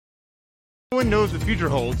No one knows the future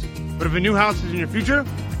holds, but if a new house is in your future,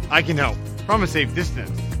 I can help from a safe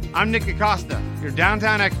distance. I'm Nick Acosta, your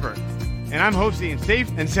downtown expert, and I'm hosting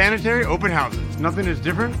safe and sanitary open houses. Nothing is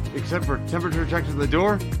different except for temperature checks at the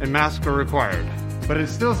door and masks are required. But it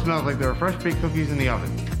still smells like there are fresh baked cookies in the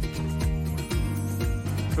oven.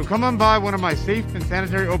 So come on by one of my safe and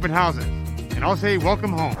sanitary open houses, and I'll say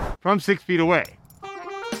welcome home from 6 feet away.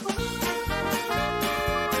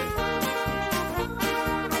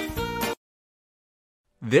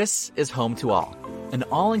 This is Home to All, an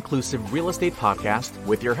all-inclusive real estate podcast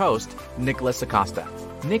with your host, Nicholas Acosta.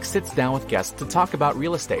 Nick sits down with guests to talk about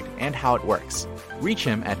real estate and how it works. Reach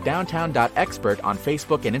him at downtown.expert on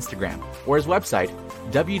Facebook and Instagram, or his website,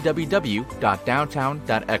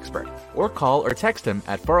 www.downtown.expert, or call or text him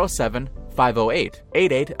at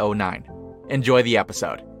 407-508-8809. Enjoy the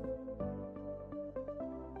episode.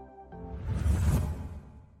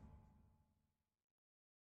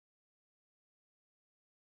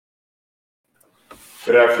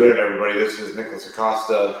 Good afternoon, everybody. This is Nicholas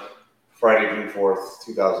Acosta, Friday, June 4th,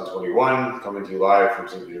 2021, coming to you live from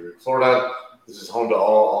St. Petersburg, Florida. This is Home to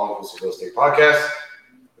All-Inclusive Real Estate Podcast.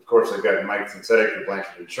 Of course, I've got Mike Synthetic from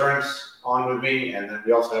Blanchard Insurance on with me, and then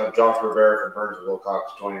we also have Josh Rivera from Burns &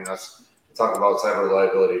 Wilcox joining us to talk about cyber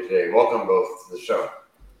liability today. Welcome both to the show.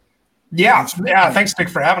 Yeah. Thanks, Nick,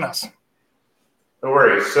 for having us. No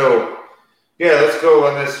worries. So, let's go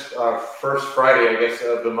on this first Friday, I guess,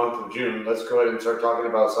 of the month of June. Let's go ahead and start talking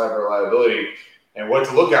about cyber liability and what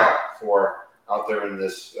to look out for out there in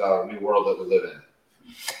this new world that we live in.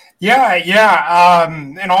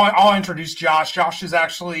 And I'll introduce Josh. Josh is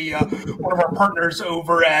actually one of our partners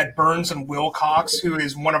over at Burns & Wilcox, who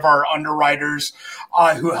is one of our underwriters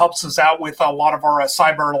who helps us out with a lot of our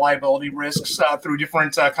cyber liability risks through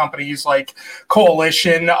different companies like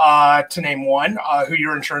Coalition, to name one, who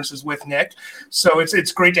your insurance is with, Nick. So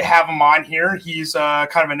it's great to have him on here. He's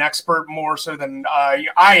kind of an expert more so than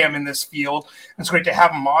I am in this field. It's great to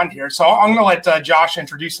have him on here. So I'm going to let Josh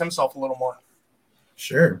introduce himself a little more.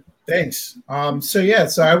 Sure. Thanks. So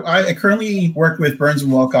I currently work with Burns &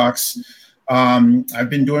 Wilcox. I've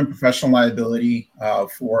been doing professional liability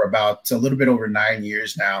for about a little bit over 9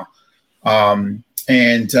 years now.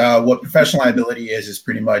 What professional liability is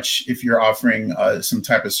pretty much if you're offering some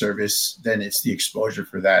type of service, then it's the exposure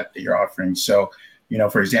for that you're offering. So,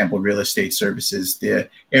 for example, real estate services, the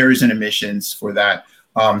errors and omissions for that.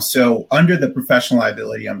 So under the professional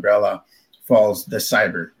liability umbrella falls the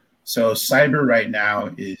cyber. So cyber right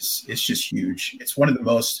now it's just huge. It's one of the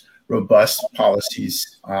most robust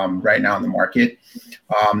policies right now in the market.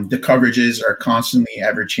 The coverages are constantly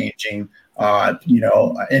ever changing.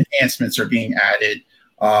 Enhancements are being added.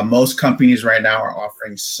 Most companies right now are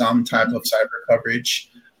offering some type of cyber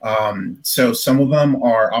coverage. So some of them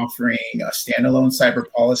are offering a standalone cyber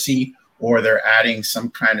policy, or they're adding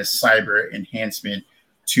some kind of cyber enhancement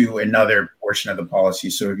to another portion of the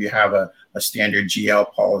policy. So if you have a standard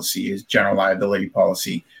GL policy, is general liability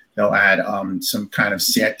policy, they'll add some kind of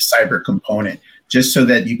cyber component just so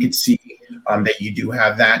that you can see that you do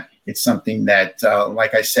have that. It's something that,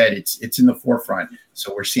 like I said, it's in the forefront.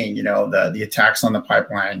 So we're seeing, the attacks on the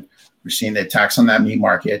pipeline. We're seeing the attacks on that meat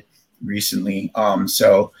market recently.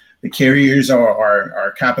 So the carriers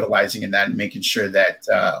are capitalizing in that and making sure that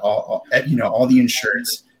all the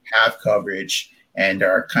insureds have coverage and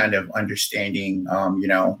are kind of understanding,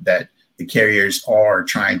 that the carriers are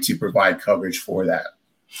trying to provide coverage for that.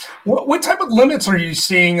 What type of limits are you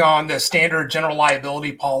seeing on the standard general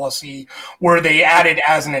liability policy where they added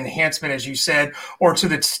as an enhancement, as you said, or to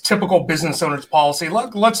the typical business owner's policy?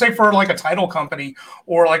 Let's say for like a title company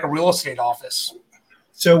or like a real estate office.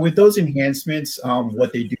 So with those enhancements,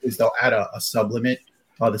 what they do is they'll add a sublimit.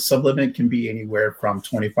 The sublimit can be anywhere from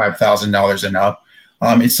 $25,000 and up.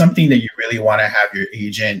 It's something that you really want to have your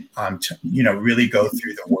agent, really go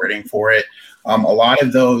through the wording for it. A lot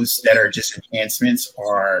of those that are just enhancements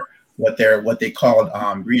are what they call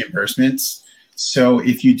reimbursements. So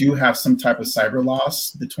if you do have some type of cyber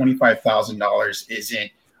loss, the $25,000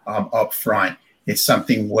 isn't upfront. It's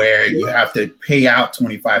something where you have to pay out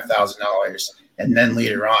 $25,000 and then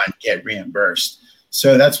later on get reimbursed.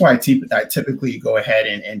 So that's why I typically go ahead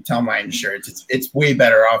and tell my insureds it's way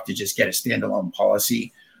better off to just get a standalone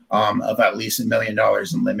policy of at least $1 million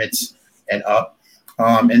in limits and up.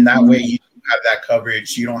 And that way you have that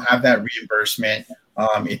coverage. You don't have that reimbursement.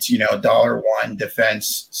 It's, $1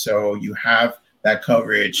 defense. So you have that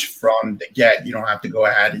coverage from the get. You don't have to go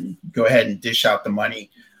ahead and dish out the money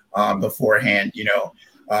beforehand. A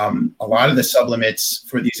lot of the sublimits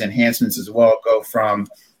for these enhancements as well go from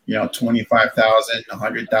 25,000,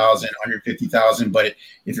 100,000, 150,000. But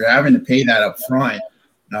if you're having to pay that up front,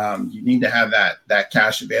 You need to have that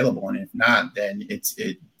cash available, and if not, then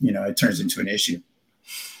it turns into an issue.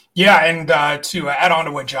 Yeah, and to add on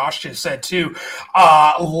to what Josh just said too,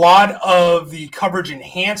 a lot of the coverage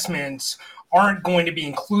enhancements aren't going to be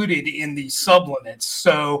included in the sublimits.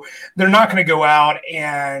 So they're not going to go out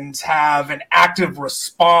and have an active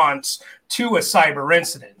response to a cyber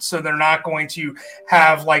incident. So they're not going to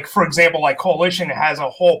have, like, for example, like Coalition has a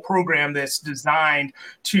whole program that's designed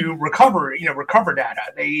to recover data.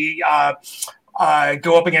 They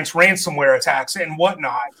go up against ransomware attacks and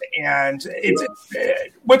whatnot. And it's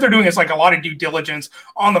what they're doing is like a lot of due diligence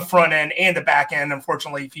on the front end and the back end,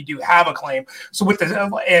 unfortunately, if you do have a claim. So with this,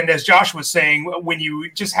 and as Josh was saying, when you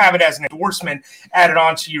just have it as an endorsement added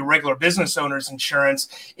on to your regular business owner's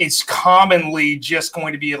insurance, it's commonly just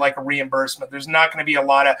going to be like a reimbursement. There's not going to be a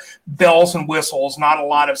lot of bells and whistles, not a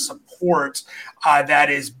lot of support that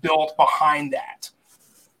is built behind that.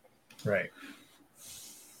 Right.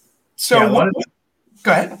 So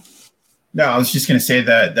go ahead. No, I was just going to say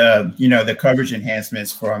that the coverage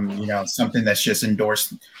enhancements from something that's just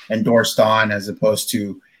endorsed on as opposed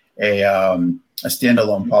to a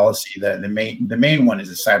standalone policy. The main one is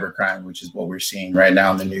a cybercrime, which is what we're seeing right now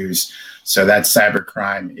in the news. So that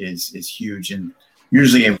cybercrime is huge, and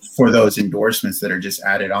usually for those endorsements that are just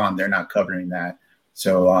added on, they're not covering that.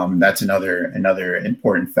 So that's another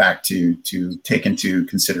important fact to take into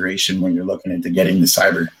consideration when you're looking into getting the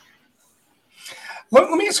cyber. Let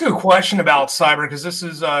me ask you a question about cyber, because this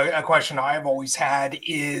is a question I've always had.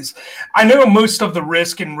 Is I know most of the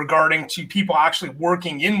risk in regarding to people actually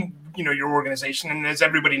working in your organization, and as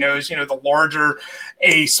everybody knows, the larger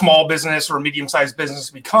a small business or a medium-sized business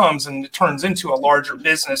becomes and it turns into a larger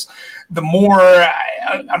business, the more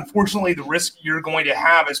unfortunately the risk you're going to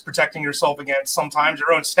have is protecting yourself against sometimes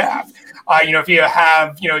your own staff. If you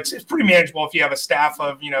have it's pretty manageable if you have a staff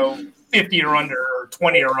of 50 or under, or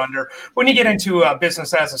 20 or under. When you get into a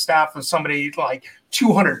business as a staff of somebody like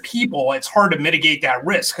 200 people, it's hard to mitigate that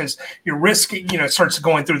risk because your risk, starts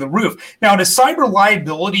going through the roof. Now, does cyber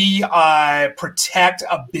liability protect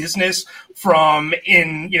a business from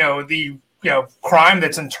the crime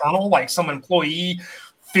that's internal, like some employee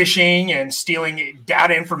phishing and stealing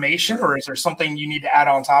data information, or is there something you need to add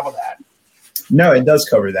on top of that? No, it does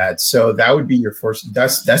cover that. So that would be your first,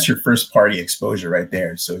 that's your first party exposure right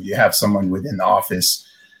there. So you have someone within the office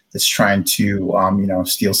that's trying to,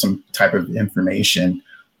 steal some type of information.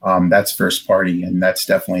 That's first party, and that's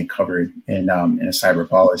definitely covered in a cyber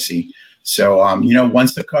policy. So,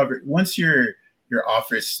 once your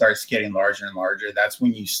office starts getting larger and larger, that's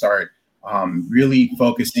when you start really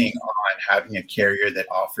focusing on having a carrier that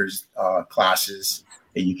offers classes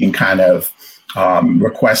that you can kind of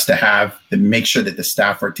request to have, to make sure that the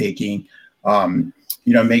staff are taking,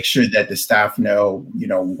 make sure that the staff know,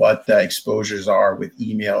 what the exposures are with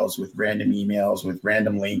emails, with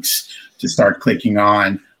random links to start clicking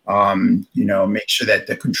on, make sure that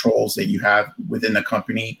the controls that you have within the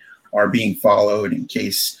company are being followed in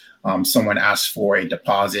case someone asks for a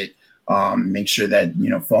deposit. Make sure that,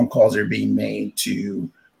 phone calls are being made to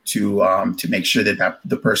make sure that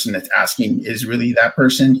the person that's asking is really that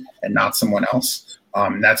person and not someone else.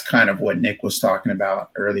 That's kind of what Nick was talking about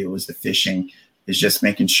earlier, was the phishing, is just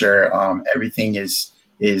making sure everything is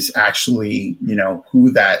actually,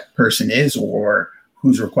 who that person is or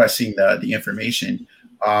who's requesting the information.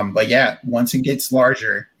 But yeah, once it gets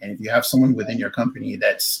larger, and if you have someone within your company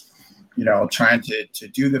that's, trying to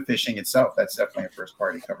do the phishing itself, that's definitely a first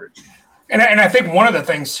party coverage. And I think one of the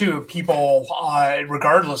things too, people,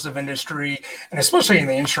 regardless of industry, and especially in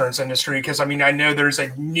the insurance industry, because I know there's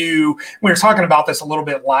we were talking about this a little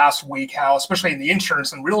bit last week, how especially in the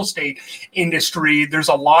insurance and real estate industry, there's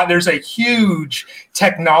a huge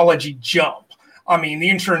technology jump. The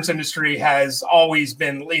insurance industry has always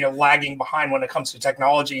been, lagging behind when it comes to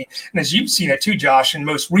technology. And as you've seen it too, Josh, in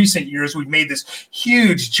most recent years, we've made this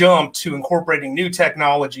huge jump to incorporating new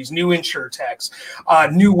technologies, new insurtechs,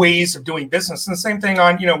 new ways of doing business. And the same thing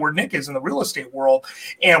on, where Nick is in the real estate world.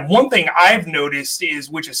 And one thing I've noticed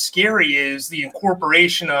which is scary, is the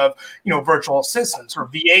incorporation of, virtual assistants or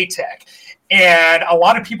VA tech. And a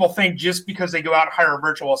lot of people think just because they go out and hire a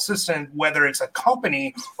virtual assistant, whether it's a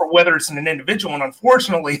company or whether it's an individual, and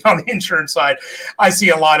unfortunately on the insurance side, I see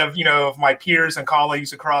a lot of, of my peers and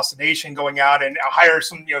colleagues across the nation going out and hire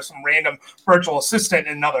some random virtual assistant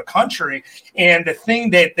in another country. And the thing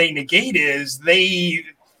that they negate is they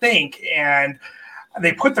think and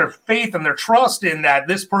they put their faith and their trust in that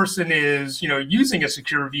this person is, using a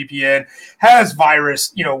secure VPN, has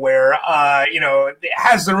virus, where,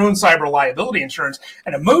 has their own cyber liability insurance.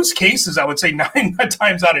 And in most cases, I would say 9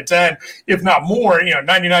 times out of 10, if not more,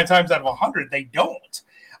 99 times out of 100, they don't.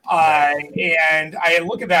 And I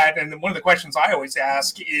look at that, and one of the questions I always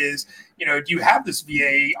ask is, do you have this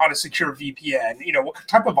VA on a secure VPN? What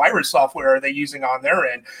type of virus software are they using on their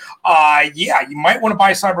end? Yeah, you might want to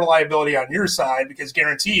buy cyber liability on your side, because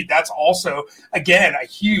guaranteed that's also, again, a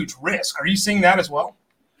huge risk. Are you seeing that as well?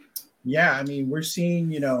 Yeah, I mean, we're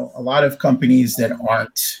seeing, a lot of companies that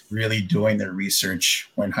aren't really doing their research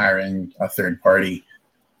when hiring a third party.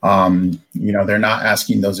 They're not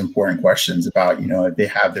asking those important questions about, if they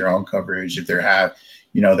have their own coverage, if they have,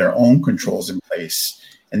 their own controls in place.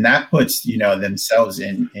 And that puts, themselves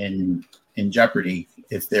in jeopardy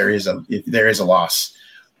if there is a loss.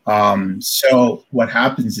 So what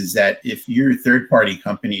happens is that if your third party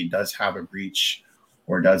company does have a breach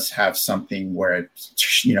or does have something where it,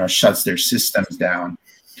 shuts their systems down,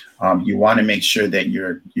 you want to make sure that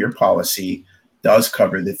your policy does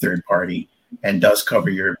cover the third party and does cover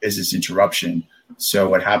your business interruption. So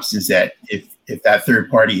what happens is that if that third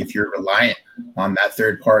party, if you're reliant on that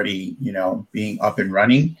third party, being up and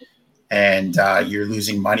running, and you're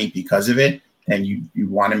losing money because of it, then you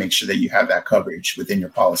want to make sure that you have that coverage within your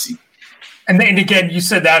policy. And again, you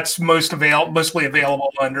said that's mostly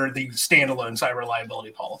available under the standalone cyber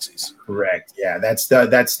liability policies. Correct. Yeah, that's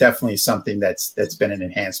definitely something that's been an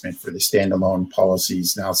enhancement for the standalone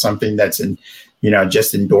policies. Now, something that's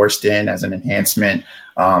just endorsed in as an enhancement,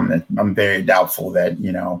 I'm very doubtful that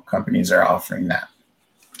companies are offering that.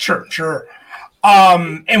 Sure.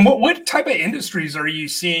 And what type of industries are you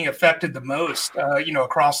seeing affected the most,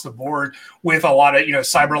 across the board with a lot of,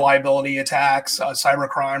 cyber liability attacks,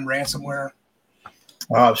 cybercrime, ransomware?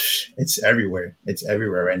 Oh, it's everywhere. It's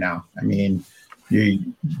everywhere right now. I mean,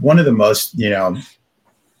 one of the most,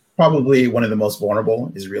 probably one of the most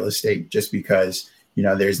vulnerable is real estate, just because,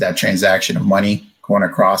 there's that transaction of money going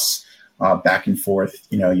across back and forth.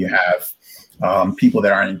 You have people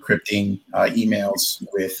that aren't encrypting emails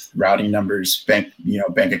with routing numbers, bank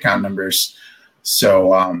account numbers.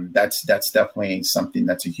 So that's definitely something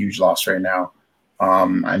that's a huge loss right now.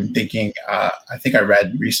 I'm thinking, I think I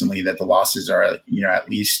read recently that the losses are, at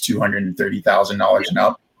least $230,000 and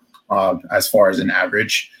up, as far as an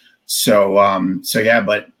average. So yeah,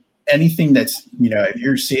 but anything that's, if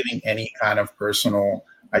you're saving any kind of personal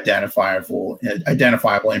identifiable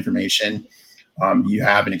information, you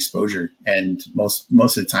have an exposure, and most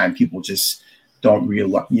of the time people just don't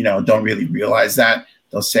really realize that.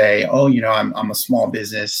 They'll say, oh, I'm a small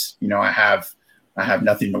business, I have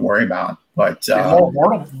nothing to worry about, but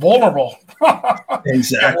vulnerable.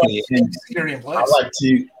 Exactly.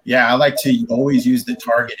 I like to always use the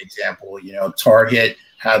Target example. Target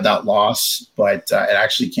had that loss, but it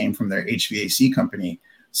actually came from their HVAC company.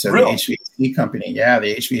 So really? The HVAC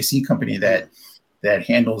company that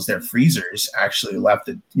handles their freezers actually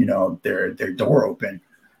left their door open.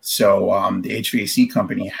 So the HVAC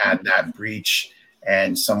company had that breach,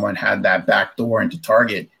 and someone had that back door into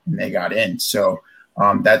Target, and they got in. So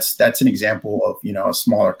that's an example of a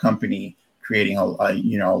smaller company creating a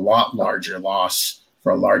lot larger loss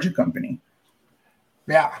for a larger company.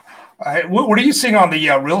 Yeah. What are you seeing on the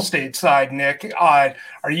real estate side, Nick? Are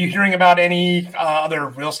you hearing about any other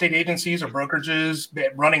real estate agencies or brokerages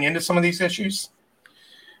running into some of these issues?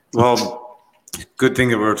 Well, good thing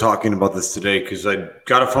that we were talking about this today, because I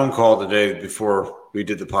got a phone call today before we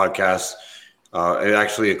did the podcast.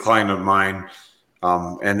 Actually, a client of mine,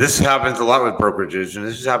 and this happens a lot with brokerages, and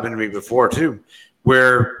this has happened to me before too,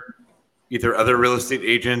 where either other real estate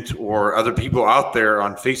agent or other people out there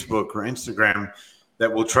on Facebook or Instagram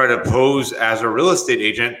that will try to pose as a real estate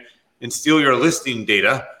agent and steal your listing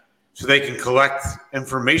data so they can collect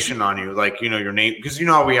information on you, like, your name, because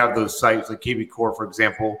how we have those sites like KB Core, for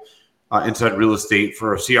example, inside real estate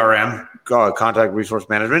for a CRM, contact resource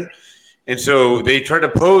management. And so they try to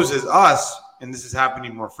pose as us, and this is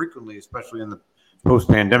happening more frequently, especially in the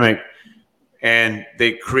post-pandemic, and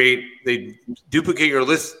they duplicate your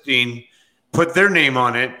listing, put their name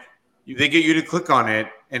on it, they get you to click on it,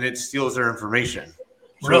 and it steals their information.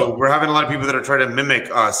 So we're having a lot of people that are trying to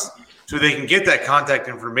mimic us so they can get that contact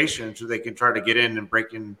information, so they can try to get in and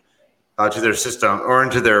break in to their system or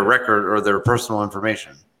into their record or their personal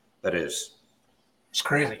information. That is. It's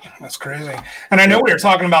crazy. That's crazy. And I know we were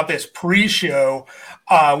talking about this pre-show.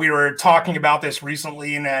 We were talking about this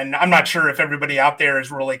recently, and I'm not sure if everybody out there is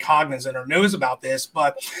really cognizant or knows about this,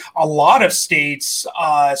 but a lot of states,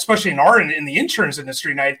 especially in the insurance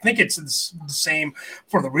industry, and I think it's the same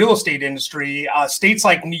for the real estate industry, states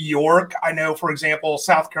like New York, I know, for example,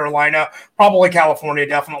 South Carolina, probably California,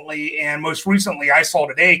 definitely, and most recently I saw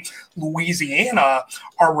today, Louisiana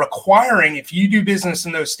are requiring, if you do business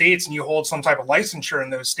in those states and you hold some type of license, licensure in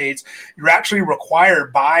those states, you're actually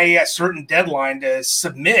required by a certain deadline to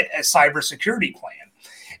submit a cybersecurity plan.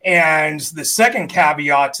 And the second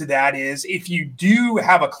caveat to that is if you do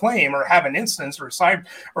have a claim or have an instance or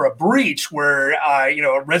a breach where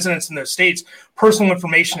residents in those states, personal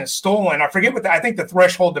information is stolen. I forget I think the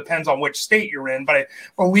threshold depends on which state you're in, but I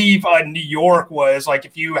believe New York was like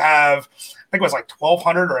if you have, I think it was like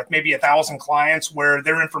 1,200 or maybe 1,000 clients where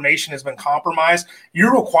their information has been compromised,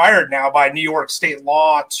 you're required now by New York state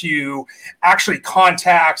law to actually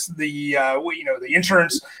contact the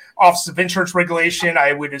insurance Office of Insurance Regulation,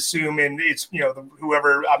 I would assume, and it's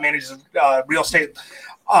whoever manages real estate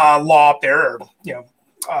law up there, or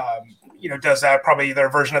does that, probably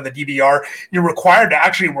their version of the DVR. You're required to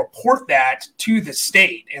actually report that to the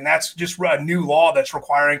state, and that's just a new law that's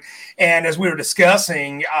requiring. And as we were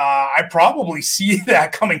discussing, I probably see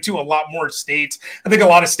that coming to a lot more states. I think a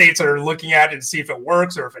lot of states are looking at it to see if it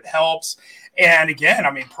works or if it helps. And again,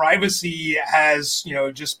 I mean, privacy has,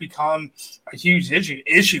 just become a huge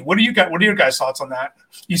issue. What are your guys' thoughts on that?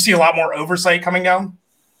 You see a lot more oversight coming down?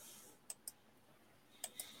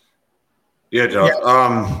 Yeah, Josh.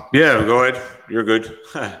 Yeah, go ahead. You're good.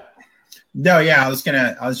 No, yeah, I was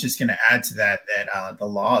just gonna add to that the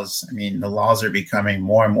laws are becoming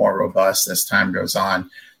more and more robust as time goes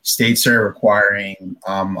on. States are requiring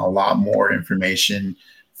a lot more information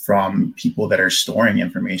from people that are storing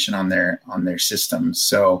information on their systems.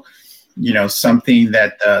 So, something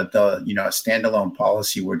that the a standalone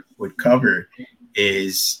policy would cover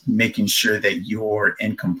is making sure that you're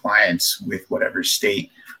in compliance with whatever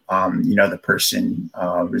state the person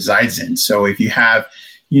resides in. So if you have,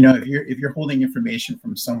 if you're holding information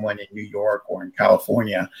from someone in New York or in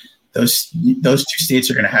California, those two states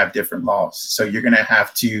are going to have different laws. So you're going to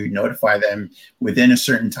have to notify them within a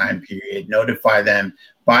certain time period, notify them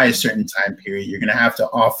by a certain time period. You're going to have to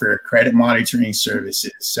offer credit monitoring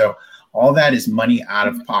services. So all that is money out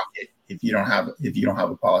of pocket if you don't have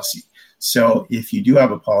a policy. So if you do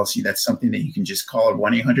have a policy, that's something that you can just call a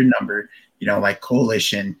 1-800 number, like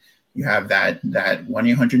Coalition. You have that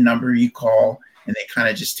 1-800 number you call, and they kind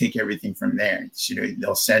of just take everything from there. So,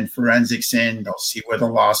 they'll send forensics in, they'll see where the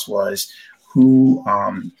loss was,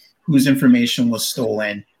 whose information was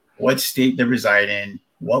stolen, what state they reside in,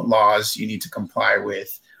 what laws you need to comply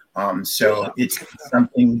with. So it's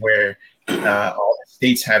something where all the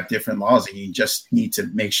states have different laws, and you just need to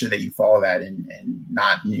make sure that you follow that and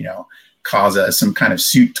not, cause some kind of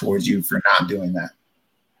suit towards you for not doing that.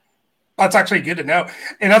 That's actually good to know.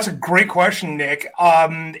 And that's a great question, Nick.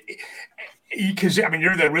 Because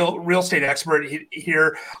you're the real estate expert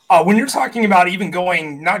here. When you're talking about even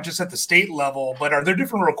going not just at the state level, but are there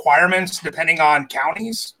different requirements depending on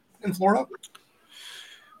counties in Florida?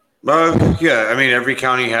 Yeah, every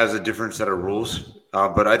county has a different set of rules,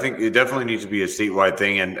 but I think it definitely needs to be a statewide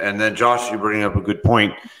thing. And then Josh, you're bringing up a good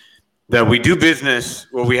point that we do business.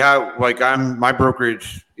 Well, we have my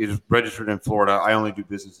brokerage is registered in Florida. I only do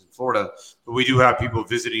business in Florida, but we do have people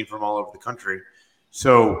visiting from all over the country.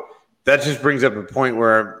 So that just brings up a point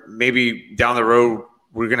where maybe down the road,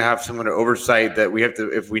 we're going to have some kind of oversight that we have to,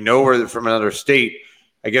 if we know we're from another state,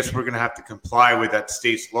 I guess we're going to have to comply with that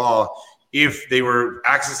state's law. If they were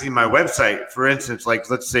accessing my website, for instance, like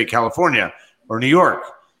let's say California or New York,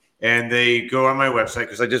 and they go on my website,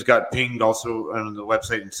 because I just got pinged also on the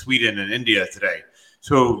website in Sweden and India today.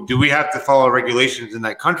 So do we have to follow regulations in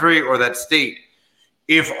that country or that state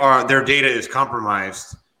if their data is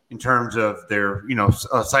compromised in terms of their,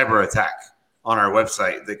 cyber attack on our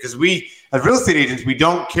website? Because we, as real estate agents, we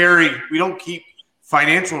don't keep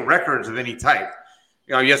financial records of any type.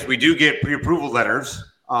 Yes, we do get pre-approval letters,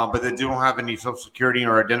 but they don't have any social security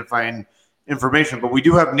or identifying information. But we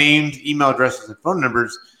do have named email addresses and phone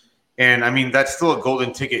numbers. And that's still a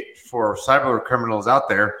golden ticket for cyber criminals out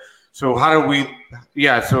there. So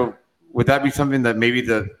so would that be something that maybe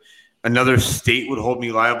another state would hold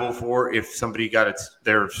me liable for if somebody got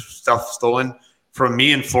their stuff stolen from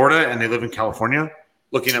me in Florida and they live in California,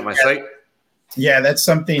 looking at my site? Yeah, that's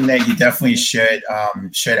something that you definitely should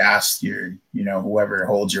ask your, whoever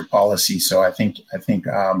holds your policy. So I think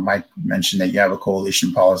Mike mentioned that you have a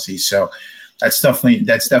coalition policy. So that's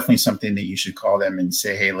definitely something that you should call them and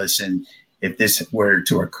say, hey, listen, if this were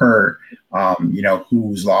to occur,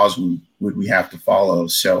 whose laws would we have to follow?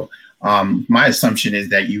 So my assumption is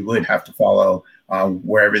that you would have to follow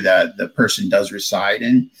wherever the person does reside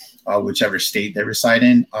in, whichever state they reside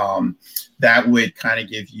in. That would kind of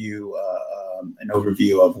give you an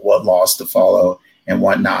overview of what laws to follow and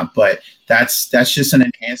whatnot. But that's just an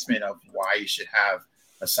enhancement of why you should have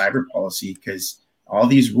a cyber policy, because all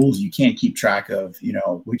these rules you can't keep track of,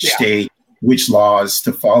 which state, which laws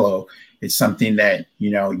to follow. it's something that,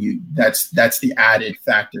 that's the added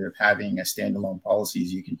factor of having a standalone policy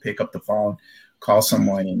is you can pick up the phone, call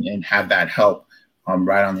someone and have that help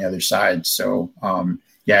right on the other side. So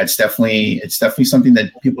yeah, it's definitely something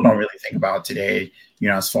that people don't really think about today,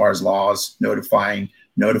 as far as laws, notifying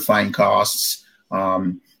costs.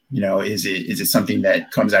 Is it something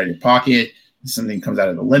that comes out of your pocket? Is something that comes out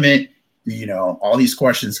of the limit? All these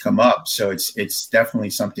questions come up. So it's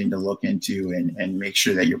definitely something to look into and make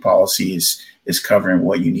sure that your policy is covering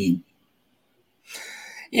what you need.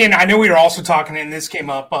 And I know we were also talking, and this came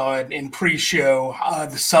up in pre-show,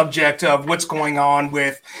 the subject of what's going on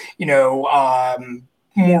with,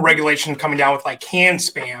 more regulation coming down with like can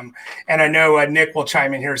spam. And I know Nick will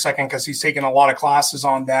chime in here a second because he's taken a lot of classes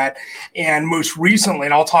on that. And most recently,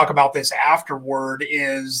 and I'll talk about this afterward,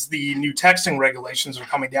 is the new texting regulations are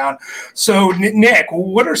coming down. So Nick,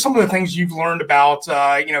 what are some of the things you've learned about,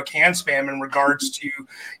 can spam in regards to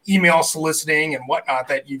email soliciting and whatnot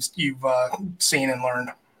that you've seen and learned?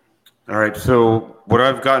 All right. So what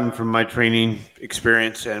I've gotten from my training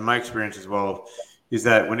experience and my experience as well is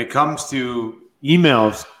that when it comes to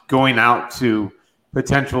emails going out to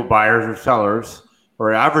potential buyers or sellers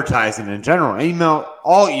or advertising in general,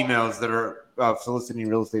 all emails that are soliciting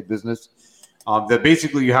real estate business, that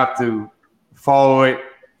basically you have to follow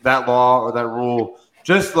that law or that rule,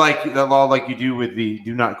 just like that law, like you do with the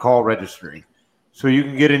do not call registry. So you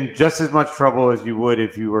can get in just as much trouble as you would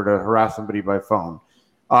if you were to harass somebody by phone.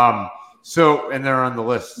 And they're on the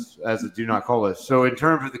list as a do not call list. So in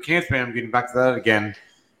terms of the can spam, getting back to that again,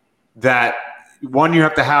 that one, you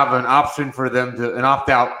have to have an option for them an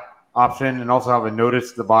opt-out option, and also have a notice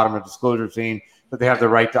at the bottom of disclosure saying that they have the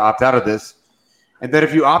right to opt out of this. And that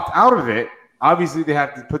if you opt out of it, obviously they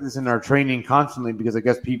have to put this in our training constantly, because I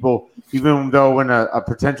guess people, even though when a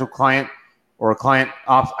potential client or a client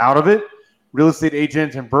opts out of it, real estate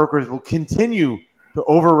agents and brokers will continue to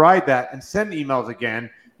override that and send emails again,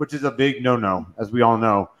 which is a big no-no, as we all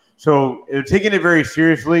know. So they're taking it very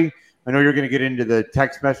seriously. I know you're going to get into the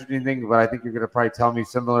text messaging thing, but I think you're going to probably tell me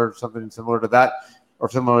something similar to that, or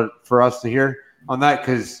similar for us to hear on that.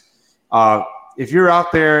 Because if you're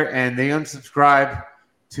out there and they unsubscribe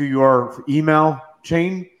to your email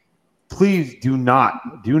chain, please do not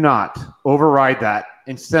override that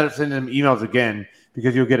instead of sending them emails again,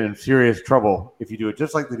 because you'll get in serious trouble if you do it,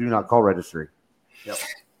 just like the do not call registry. Yep.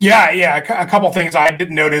 Yeah. A couple of things I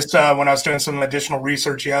didn't notice when I was doing some additional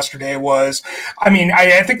research yesterday was,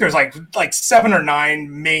 I think there's like 7 or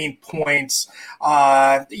 9 main points,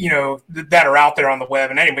 that are out there on the web,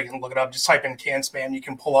 and anybody can look it up. Just type in can spam. You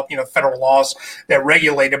can pull up, federal laws that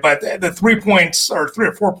regulate it. But the 3 points, or 3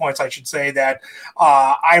 or 4 points, I should say, that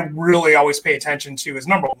I really always pay attention to is,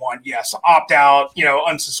 number one, yes, opt out,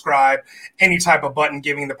 unsubscribe, any type of button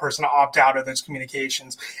giving the person to opt out of those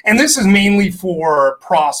communications. And this is mainly for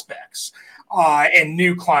prospects and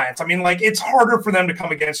new clients. It's harder for them to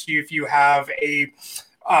come against you if you have a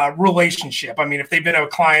relationship. If they've been a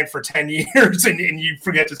client for 10 years and you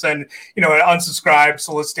forget to send, an unsubscribed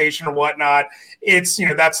solicitation or whatnot, it's,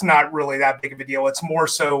 that's not really that big of a deal. It's more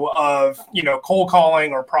so of, cold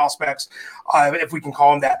calling or prospects, if we can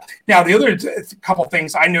call them that. Now, the other couple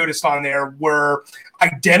things I noticed on there were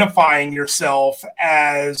identifying yourself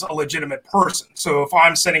as a legitimate person. So if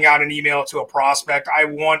I'm sending out an email to a prospect, I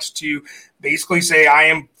want to basically say, I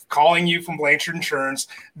am calling you from Blanchard Insurance.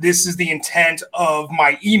 This is the intent of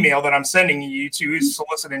my email that I'm sending you to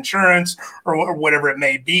solicit insurance or whatever it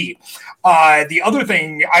may be. The other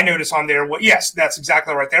thing I noticed on there, yes, that's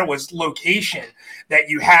exactly right there, was location, that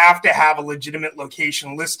you have to have a legitimate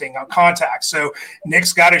location listing on contact. So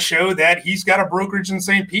Nick's got to show that he's got a brokerage in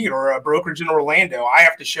St. Pete or a brokerage in Orlando. I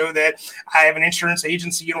have to show that I have an insurance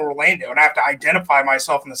agency in Orlando, and I have to identify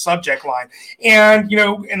myself in the subject line. And,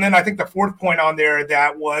 and then I think the fourth point on there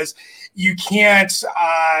that was, you can't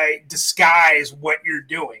disguise what you're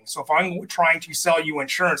doing. So if I'm trying to sell you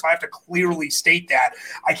insurance, I have to clearly state that.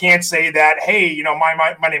 I can't say that, hey,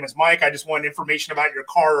 my name is Mike. I just want information about your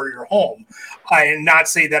car or your home, and not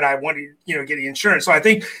say that I want to, get the insurance. So I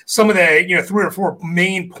think some of the, 3 or 4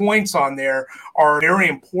 main points on there are very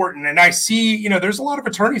important. And I see, there's a lot of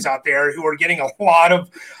attorneys out there who are getting a lot of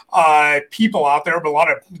people out there, but a lot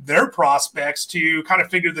of their prospects to kind of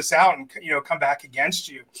figure this out and, come back against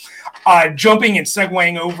you. Jumping and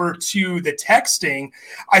segueing over to the texting,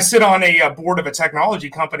 I sit on a board of a technology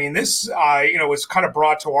company, and this, was kind of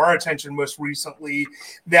brought to our attention most recently,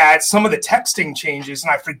 that some of the texting changes,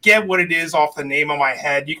 and I forget what it is off the name of my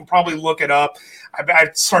head. You can probably look it up.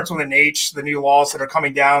 It starts with an H, the new laws that are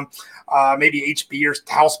coming down, maybe HB or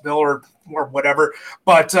House Bill or whatever.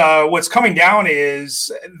 But what's coming down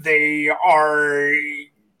is they are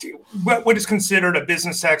what is considered a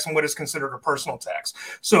business text and what is considered a personal text.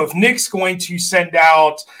 So if Nick's going to send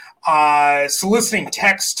out soliciting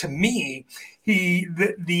text to me,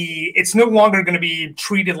 it's no longer going to be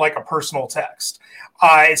treated like a personal text.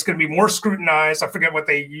 It's going to be more scrutinized. I forget what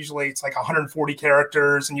they usually, it's like 140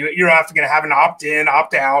 characters, and you're going to have an opt-in,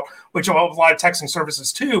 opt-out, which a lot of texting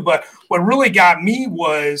services too. But what really got me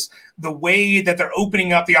was the way that they're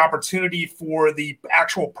opening up the opportunity for the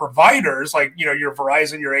actual providers, like, your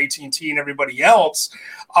Verizon, your AT&T, and everybody else,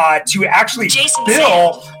 to actually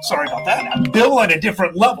bill at a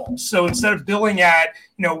different level. So instead of billing at,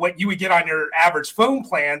 what you would get on your average phone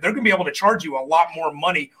plan, they're going to be able to charge you a lot more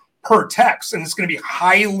money per text, and it's going to be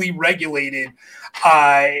highly regulated,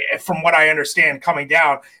 from what I understand, coming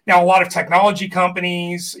down. Now, a lot of technology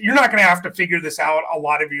companies, you're not going to have to figure this out. A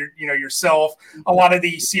lot of yourself, a lot of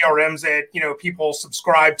the CRMs that, people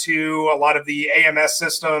subscribe to, a lot of the AMS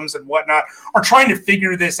systems and whatnot are trying to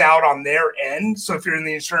figure this out on their end. So if you're in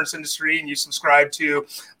the insurance industry and you subscribe to,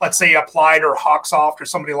 let's say, Applied or Hawksoft or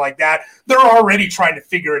somebody like that, they're already trying to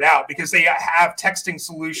figure it out because they have texting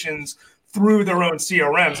solutions through their own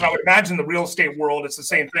CRMs. And I would imagine the real estate world, it's the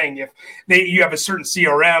same thing. If you have a certain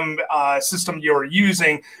CRM system you're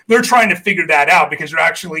using, they're trying to figure that out because you're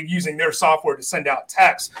actually using their software to send out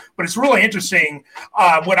text. But it's really interesting.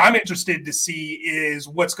 What I'm interested to see is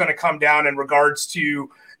what's going to come down in regards to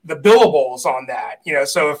the billables on that.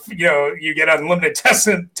 So if, you get unlimited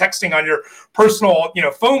texting on your personal,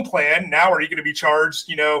 phone plan, now are you going to be charged,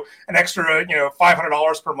 an extra,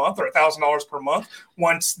 $500 per month or $1,000 per month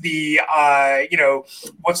once the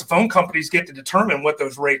phone companies get to determine what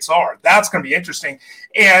those rates are? That's going to be interesting.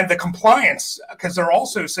 And the compliance, because they're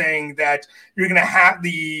also saying that you're going to have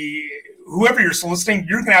whoever you're soliciting,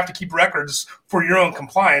 you're going to have to keep records for your own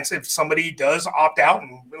compliance if somebody does opt out,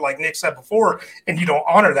 and like Nick said before, and you don't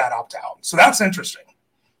honor that opt out. So that's interesting.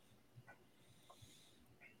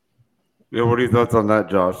 Yeah, what are your thoughts on that,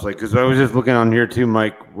 Josh? Because I was just looking on here too,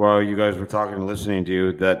 Mike, while you guys were talking and listening to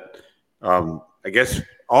you, that I guess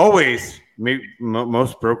always,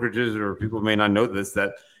 most brokerages or people may not know this,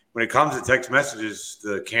 that when it comes to text messages,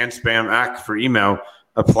 the CAN Spam Act for email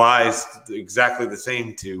applies exactly the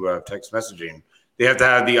same to text messaging. They have to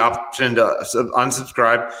have the option to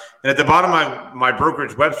unsubscribe. And at the bottom of my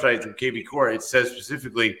brokerage website through KB Core, it says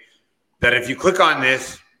specifically that if you click on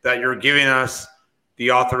this, that you're giving us the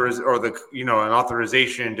an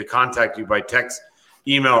authorization to contact you by text,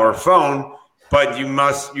 email, or phone. But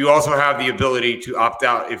you also have the ability to opt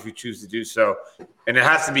out if you choose to do so. And it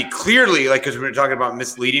has to be clearly, because we were talking about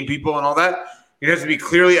misleading people and all that, it has to be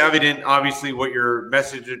clearly evident, obviously, what your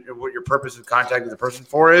message and what your purpose of contacting the person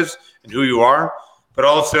for is and who you are, but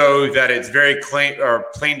also that it's very plain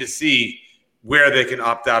to see where they can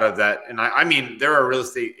opt out of that. And I mean, there are real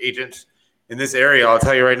estate agents in this area, I'll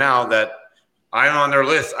tell you right now, that I'm on their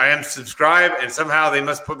list. I am subscribed, and somehow they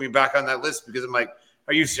must put me back on that list because I'm like,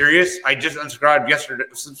 are you serious? I just subscribed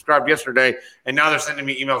yesterday, and now they're sending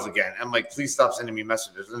me emails again. I'm like, please stop sending me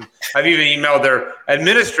messages. And I've even emailed their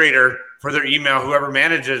administrator for their email, whoever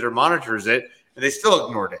manages or monitors it, and they still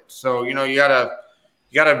ignored it. So, you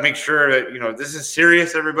gotta make sure that, this is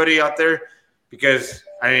serious, everybody out there, because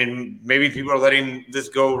maybe people are letting this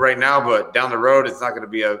go right now, but down the road, it's not going to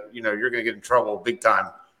be you're going to get in trouble big time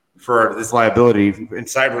for this liability and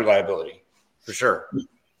cyber liability for sure.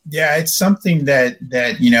 Yeah, it's something that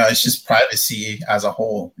it's just privacy as a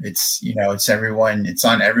whole. It's it's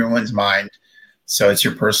on everyone's mind. So it's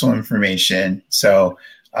your personal information. So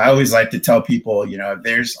I always like to tell people, if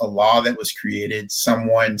there's a law that was created,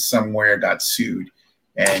 someone somewhere got sued,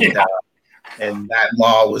 and that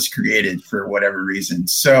law was created for whatever reason.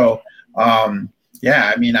 So I'm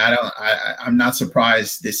not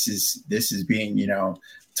surprised this is being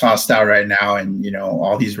tossed out right now, and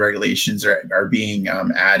all these regulations are being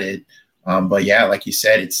added. But yeah, like you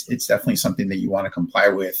said, it's definitely something that you want to comply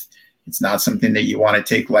with. It's not something that you want to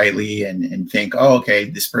take lightly and think, oh, okay,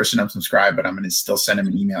 this person unsubscribed, but I'm going to still send them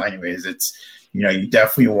an email anyways. It's you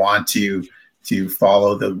definitely want to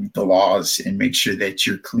follow the laws and make sure that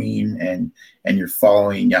you're clean and you're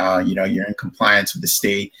following you're in compliance with the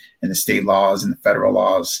state and the state laws and the federal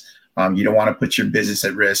laws. You don't want to put your business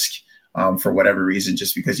at risk for whatever reason,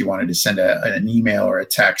 just because you wanted to send an email or a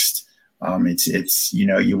text.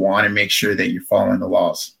 You want to make sure that you're following the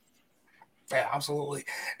laws. Yeah, absolutely.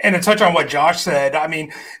 And to touch on what Josh said, I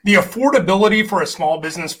mean, the affordability for a small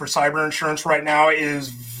business for cyber insurance right now is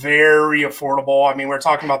very affordable. I mean, we were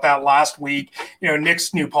talking about that last week.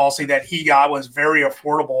 Nick's new policy that he got was very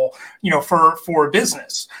affordable, for a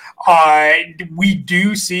business. We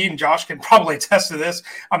do see, and Josh can probably attest to this,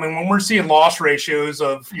 I mean, when we're seeing loss ratios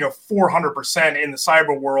of, 400% in the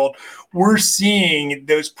cyber world, we're seeing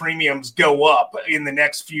those premiums go up in the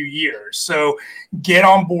next few years. So get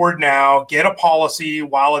on board now, get a policy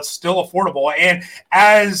while it's still affordable. And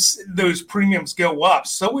as those premiums go up,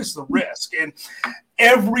 so is the risk. And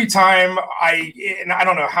every time I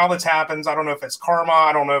don't know how this happens. I don't know if it's karma.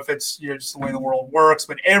 I don't know if it's just the way the world works.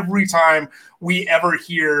 But every time we ever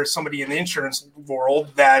hear somebody in the insurance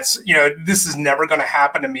world that's, this is never going to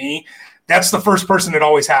happen to me, that's the first person it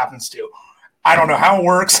always happens to. I don't know how it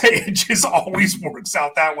works. It just always works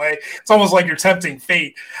out that way. It's almost like you're tempting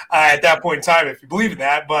fate at that point in time, if you believe in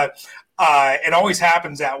that. But it always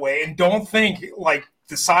happens that way. And don't think like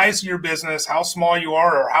the size of your business, how small you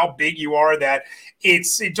are or how big you are, that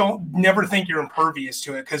don't never think you're impervious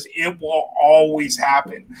to it, because it will always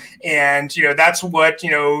happen. And, that's what,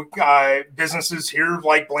 businesses here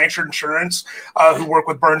like Blanchard Insurance, who work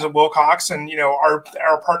with Burns and Wilcox and,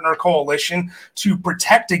 our partner coalition to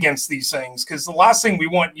protect against these things. Because the last thing we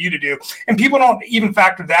want you to do, and people don't even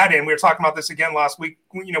factor that in. We were talking about this again last week,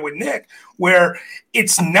 with Nick, where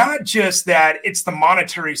it's not just that it's the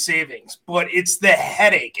monetary savings, but it's the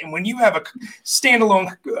headache. And when you have a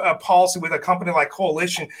standalone policy with a company like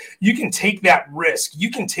Coalition, you can take that risk,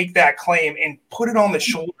 you can take that claim and put it on the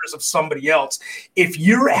shoulders of somebody else. If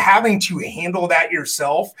you're having to handle that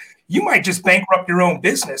yourself, you might just bankrupt your own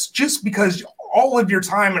business, just because all of your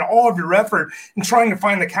time and all of your effort in trying to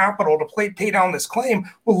find the capital to pay down this claim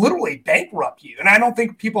will literally bankrupt you. And I don't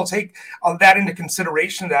think people take that into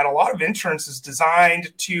consideration, that a lot of insurance is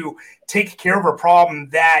designed to take care of a problem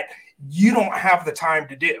that you don't have the time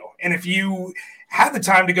to do. And if you have the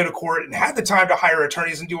time to go to court and have the time to hire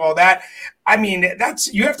attorneys and do all that, I mean,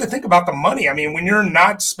 you have to think about the money. I mean, when you're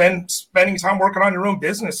not spending time working on your own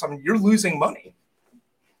business, I mean, you're losing money.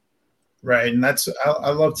 Right. And I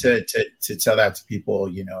love to tell that to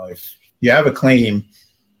people. If you have a claim,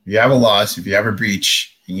 if you have a loss, if you have a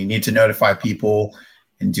breach, and you need to notify people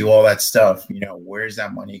and do all that stuff, where's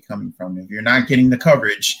that money coming from? If you're not getting the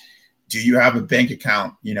coverage, do you have a bank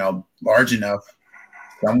account, large enough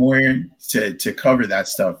somewhere to cover that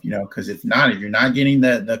stuff? Because if you're not getting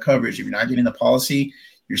the coverage, if you're not getting the policy,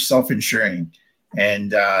 you're self-insuring,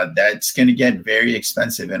 and that's going to get very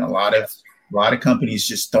expensive. And a lot of companies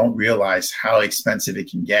just don't realize how expensive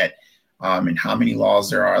it can get, and how many laws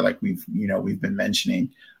there are, like we've been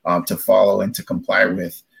mentioning, to follow and to comply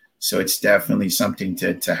with. So it's definitely something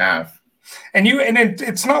to have. And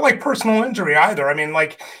it's not like personal injury either. I mean,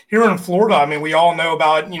 like here in Florida, I mean, we all know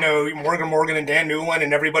about, Morgan and Dan Newland,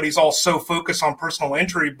 and everybody's all so focused on personal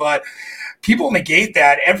injury, but people negate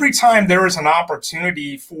that. Every time there is an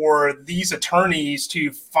opportunity for these attorneys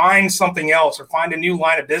to find something else or find a new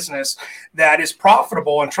line of business that is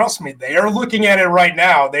profitable, and trust me, they are looking at it right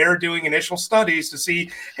now. They are doing initial studies to see,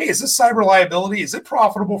 hey, is this cyber liability? Is it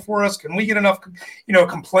profitable for us? Can we get enough,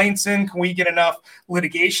 complaints in? Can we get enough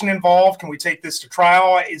litigation involved? Can we take this to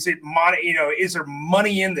trial? Is it money? Is there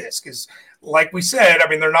money in this? Because like we said, I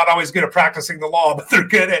mean, they're not always good at practicing the law, but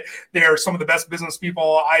they're some of the best business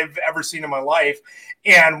people I've ever seen in my life.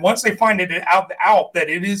 And once they find it out that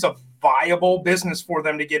it is a viable business for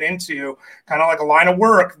them to get into, kind of like a line of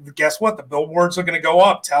work, guess what? The billboards are going to go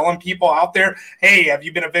up telling people out there, hey, have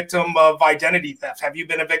you been a victim of identity theft? Have you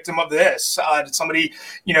been a victim of this? Did somebody,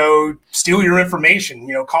 steal your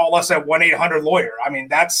information? Call us at 1-800-LAWYER. I mean,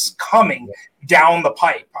 that's coming down the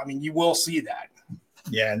pipe. I mean, you will see that.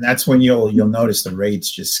 Yeah, and that's when you'll notice the rates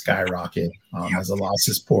just skyrocket as the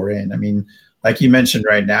losses pour in. I mean, like you mentioned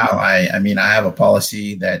right now, I have a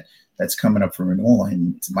policy that's coming up for renewal,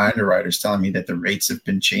 and my underwriter's telling me that the rates have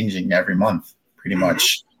been changing every month, pretty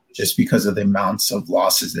much, just because of the amounts of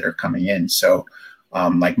losses that are coming in. So,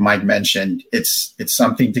 like Mike mentioned, it's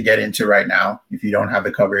something to get into right now. If you don't have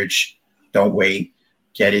the coverage, don't wait.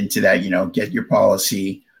 Get into that. Get your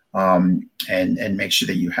policy, and make sure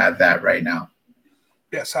that you have that right now.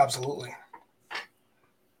 Yes, absolutely.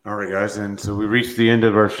 All right, guys, and so we reached the end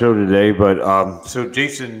of our show today. But so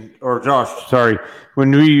Jason or Josh, sorry,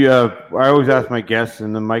 when I always ask my guests,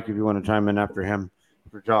 and then Mike, if you want to chime in after him,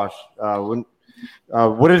 for Josh,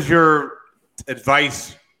 what is your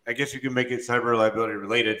advice? I guess you can make it cyber liability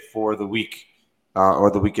related for the week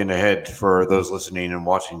or the weekend ahead for those listening and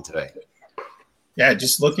watching today. Yeah,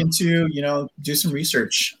 just look into, do some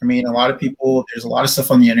research. I mean, there's a lot of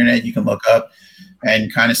stuff on the internet you can look up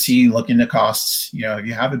and kind of look into costs. If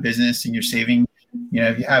you have a business and you're saving,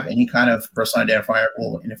 if you have any kind of personal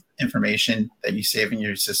identifiable information that you save in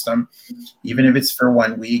your system, even if it's for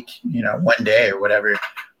 1 week, 1 day or whatever,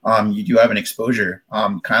 you do have an exposure.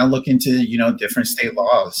 Kind of look into, different state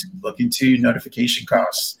laws, look into notification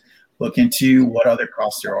costs, look into what other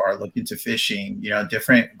costs there are, look into phishing,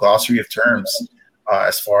 different glossary of terms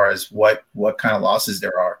as far as what kind of losses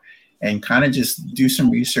there are, and kind of just do some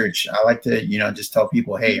research. I like to, just tell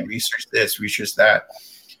people, hey, research this, research that,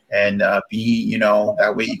 and be,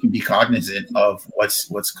 that way you can be cognizant of what's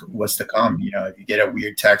to come. If you get a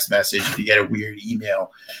weird text message, if you get a weird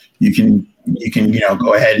email, you can,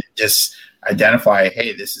 go ahead and just identify,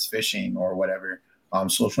 hey, this is phishing or whatever,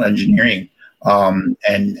 social engineering,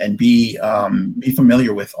 and be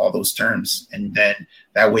familiar with all those terms. And then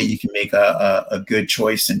that way you can make a good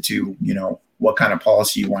choice into, what kind of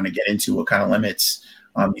policy you want to get into, what kind of limits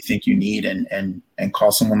you think you need, and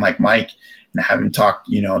call someone like Mike and have him talk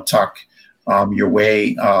your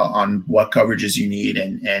way on what coverages you need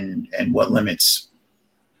and what limits.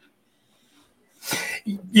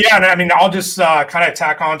 Yeah, and I mean, I'll just kind of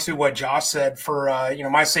tack on to what Josh said for,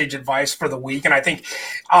 my sage advice for the week. And I think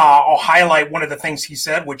I'll highlight one of the things he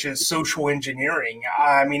said, which is social engineering.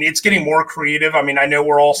 I mean, it's getting more creative. I mean, I know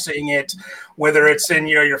we're all seeing it, whether it's in,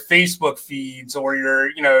 your Facebook feeds or your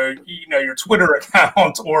Twitter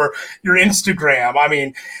account or your Instagram. I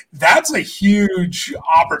mean, that's a huge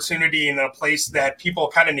opportunity in a place that people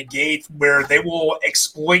kind of negate, where they will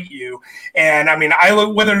exploit you. And I mean, I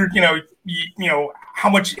look whether, how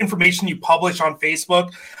much information you publish on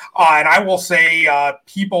Facebook. And I will say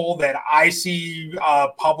people that I see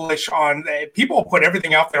publish on, people put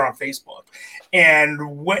everything out there on Facebook.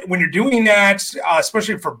 And when you're doing that,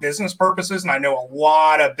 especially for business purposes, and I know a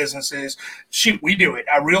lot of businesses, we do it.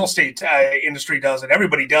 Real estate industry does it.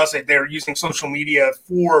 Everybody does it. They're using social media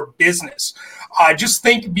for business. Just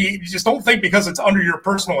don't think because it's under your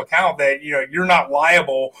personal account that you're not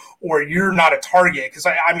liable or you're not a target. Because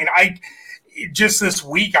just this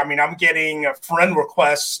week, I'm getting a friend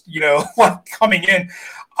requests, coming in.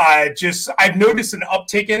 I've noticed an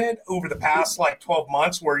uptick in it over the past 12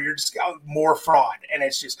 months, where you're just got more fraud, and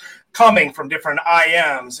it's just coming from different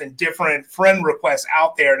IMs and different friend requests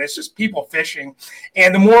out there. And it's just people phishing.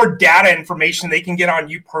 And the more data information they can get on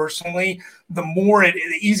you personally, the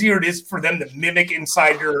easier it is for them to mimic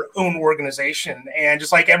inside your own organization. And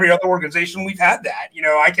just like every other organization, we've had that.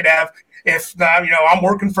 I could have, if I'm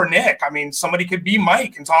working for Nick, somebody could be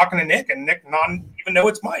Mike and talking to Nick, and Nick not even know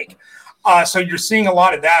it's Mike. So you're seeing a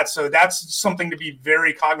lot of that. So that's something to be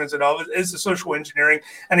very cognizant of, is the social engineering.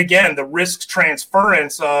 And again, the risk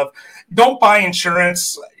transference of, don't buy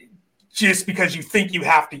insurance just because you think you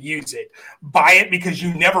have to use it. Buy it because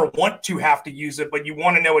you never want to have to use it, but you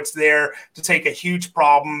want to know it's there to take a huge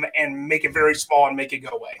problem and make it very small and make it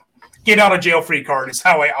go away. Get out of jail free card is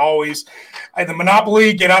how the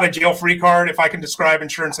Monopoly get out of jail free card. If I can describe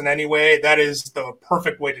insurance in any way, that is the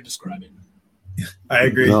perfect way to describe it. I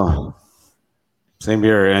agree. No. Same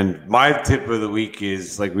here. And my tip of the week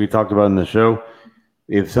is, like we talked about in the show,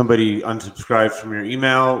 if somebody unsubscribes from your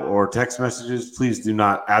email or text messages, please do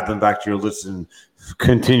not add them back to your list and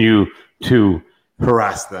continue to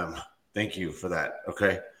harass them. Thank you for that.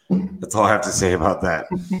 Okay. That's all I have to say about that.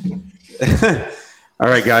 All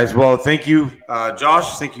right, guys. Well, thank you,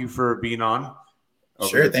 Josh. Thank you for being on.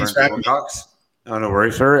 Sure. Thanks for having me. Oh, no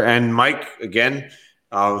worries, sir. And Mike, again,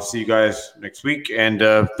 I'll see you guys next week.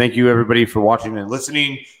 And thank you, everybody, for watching and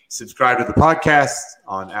listening. Subscribe to the podcast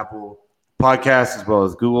on Apple Podcasts, as well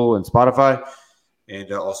as Google and Spotify.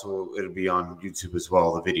 And also, it'll be on YouTube as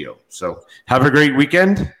well, the video. So have a great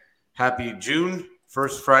weekend. Happy June,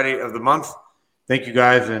 first Friday of the month. Thank you,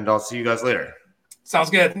 guys, and I'll see you guys later. Sounds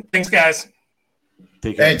good. Thanks, guys.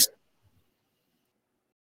 Take care. Thanks.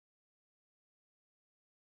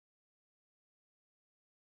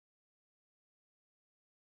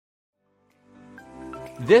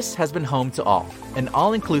 This has been Home to All, an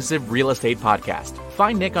all-inclusive real estate podcast.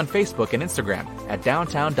 Find Nick on Facebook and Instagram at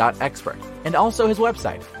downtown.expert, and also his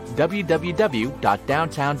website,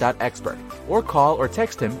 www.downtown.expert, or call or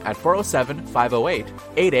text him at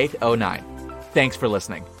 407-508-8809. Thanks for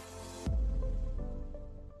listening.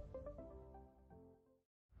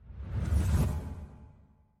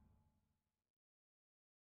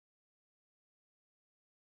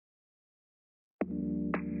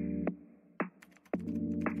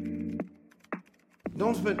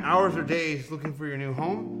 Don't spend hours or days looking for your new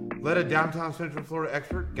home. Let a downtown Central Florida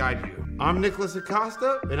expert guide you. I'm Nicholas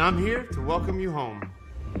Acosta, and I'm here to welcome you home.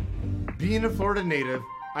 Being a Florida native,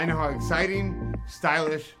 I know how exciting,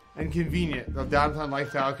 stylish, and convenient the downtown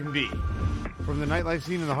lifestyle can be. From the nightlife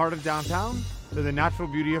scene in the heart of downtown to the natural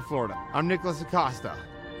beauty of Florida. I'm Nicholas Acosta,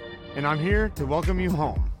 and I'm here to welcome you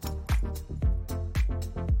home.